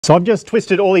So I've just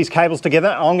twisted all these cables together.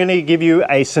 I'm going to give you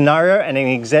a scenario and an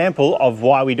example of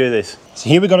why we do this. So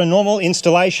here we've got a normal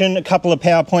installation, a couple of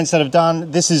power points that I've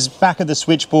done. This is back of the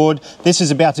switchboard. This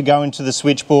is about to go into the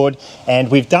switchboard,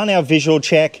 and we've done our visual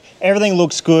check. Everything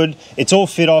looks good. It's all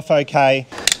fit off okay.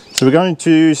 So we're going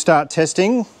to start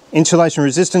testing. Insulation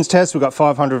resistance test. We've got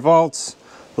 500 volts.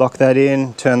 Lock that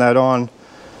in, turn that on.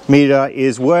 Meter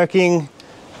is working.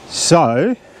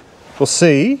 So we'll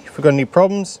see if we've got any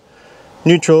problems.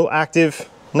 Neutral, active,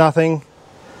 nothing.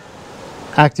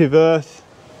 Active earth,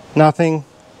 nothing.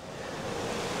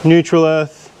 Neutral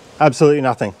earth, absolutely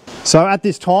nothing. So at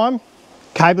this time,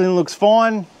 cabling looks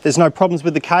fine. There's no problems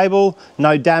with the cable,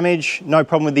 no damage, no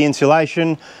problem with the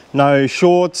insulation, no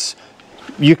shorts.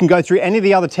 You can go through any of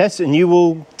the other tests and you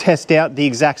will test out the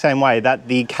exact same way, that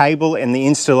the cable and the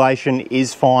installation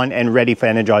is fine and ready for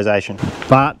energization.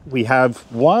 But we have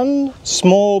one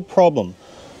small problem.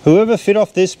 Whoever fit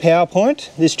off this power point,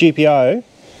 this GPO,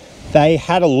 they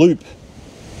had a loop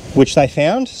which they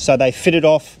found, so they fitted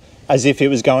off as if it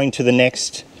was going to the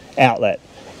next outlet.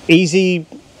 Easy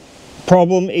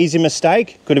problem, easy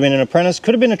mistake. Could have been an apprentice,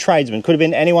 could have been a tradesman, could have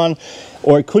been anyone,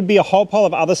 or it could be a whole pile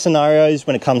of other scenarios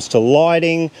when it comes to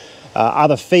lighting,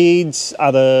 other feeds,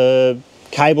 other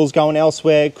cables going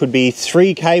elsewhere. Could be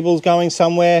 3 cables going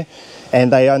somewhere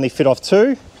and they only fit off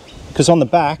 2, because on the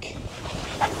back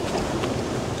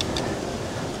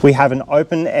we have an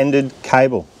open-ended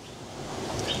cable.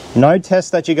 No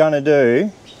test that you're going to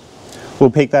do will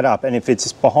pick that up, and if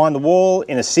it's behind the wall,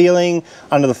 in a ceiling,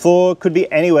 under the floor, could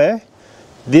be anywhere,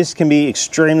 this can be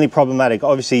extremely problematic.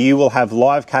 Obviously you will have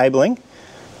live cabling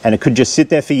and it could just sit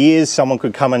there for years. Someone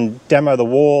could come and demo the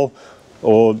wall,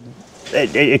 or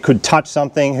it could touch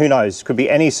something, who knows. Could be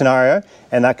any scenario,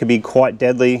 and that could be quite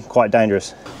deadly, quite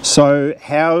dangerous. So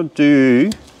how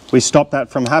do we stop that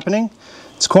from happening?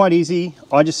 It's quite easy.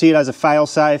 I just see it as a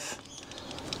fail-safe.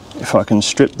 If I can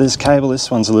strip this cable, this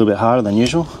one's a little bit harder than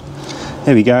usual.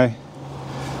 There we go.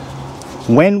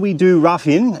 When we do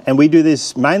rough-in, and we do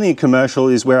this mainly in commercial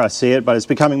is where I see it, but it's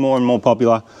becoming more and more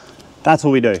popular, that's what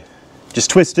we do.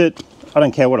 Just twist it. I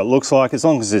don't care what it looks like, as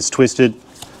long as it's twisted.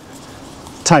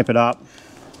 Tape it up,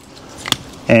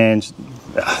 and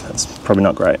that's probably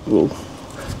not great. We'll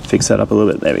fix that up a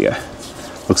little bit. There we go.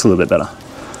 Looks a little bit better.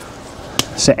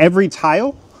 So every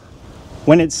tail,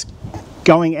 when it's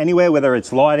going anywhere, whether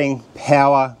it's lighting,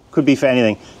 power, could be for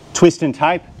anything, twist and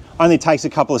tape, only takes a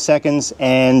couple of seconds,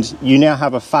 and you now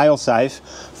have a fail-safe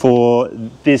for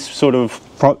this sort of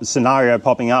scenario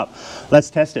popping up. Let's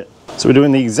test it. So we're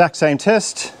doing the exact same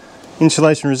test.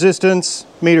 Insulation resistance,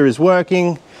 meter is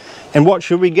working, and what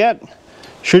should we get?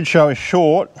 Should show a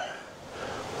short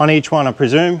on each one, I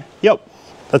presume. Yep,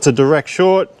 that's a direct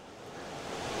short.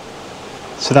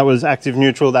 So that was active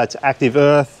neutral, that's active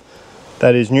earth,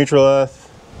 that is neutral earth,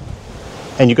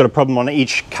 and you've got a problem on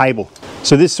each cable.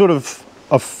 So this sort of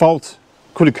a fault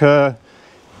could occur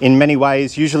in many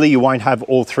ways. Usually you won't have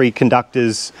all 3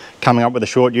 conductors coming up with a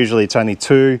short, usually it's only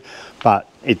 2, but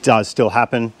it does still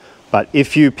happen. But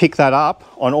if you pick that up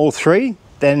on all 3,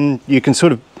 then you can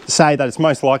sort of say that it's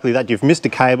most likely that you've missed a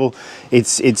cable,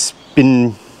 it's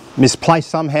been misplaced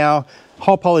somehow.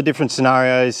 Whole pile of different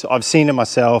scenarios. I've seen it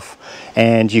myself,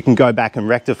 and you can go back and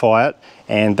rectify it,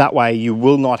 and that way you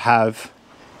will not have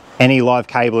any live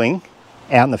cabling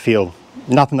out in the field.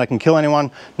 Nothing that can kill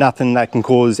anyone, nothing that can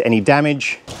cause any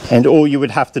damage, and all you would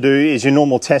have to do is your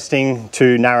normal testing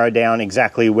to narrow down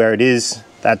exactly where it is.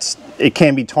 It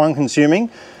can be time consuming,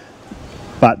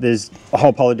 but there's a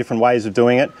whole pile of different ways of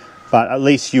doing it, but at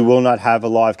least you will not have a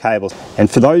live cable. And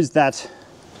for those that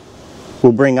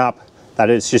will bring up that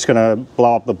it's just going to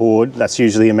blow up the board, that's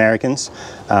usually Americans.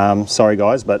 Sorry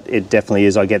guys, but it definitely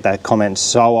is. I get that comment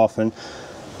so often.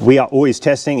 We are always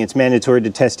testing. It's mandatory to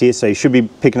test here, so you should be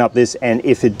picking up this, and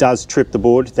if it does trip the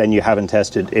board, then you haven't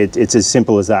tested. It's as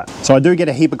simple as that. So I do get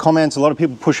a heap of comments, a lot of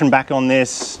people pushing back on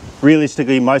this.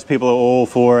 Realistically, most people are all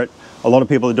for it. A lot of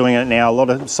people are doing it now, a lot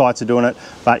of sites are doing it,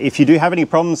 but if you do have any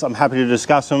problems, I'm happy to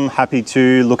discuss them, happy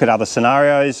to look at other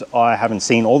scenarios. I haven't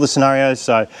seen all the scenarios,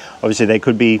 so obviously there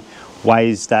could be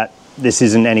ways that this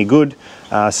isn't any good.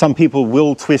 Some people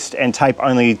will twist and tape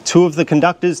only 2 of the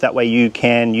conductors, that way you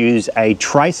can use a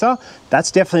tracer.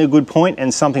 That's definitely a good point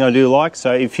and something I do like.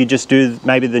 So if you just do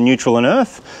maybe the neutral and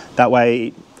earth, that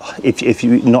way if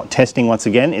you're not testing once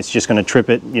again, it's just going to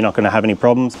trip it, you're not going to have any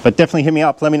problems. But definitely hit me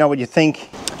up, let me know what you think,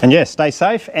 and yeah, stay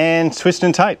safe and twist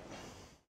and tape.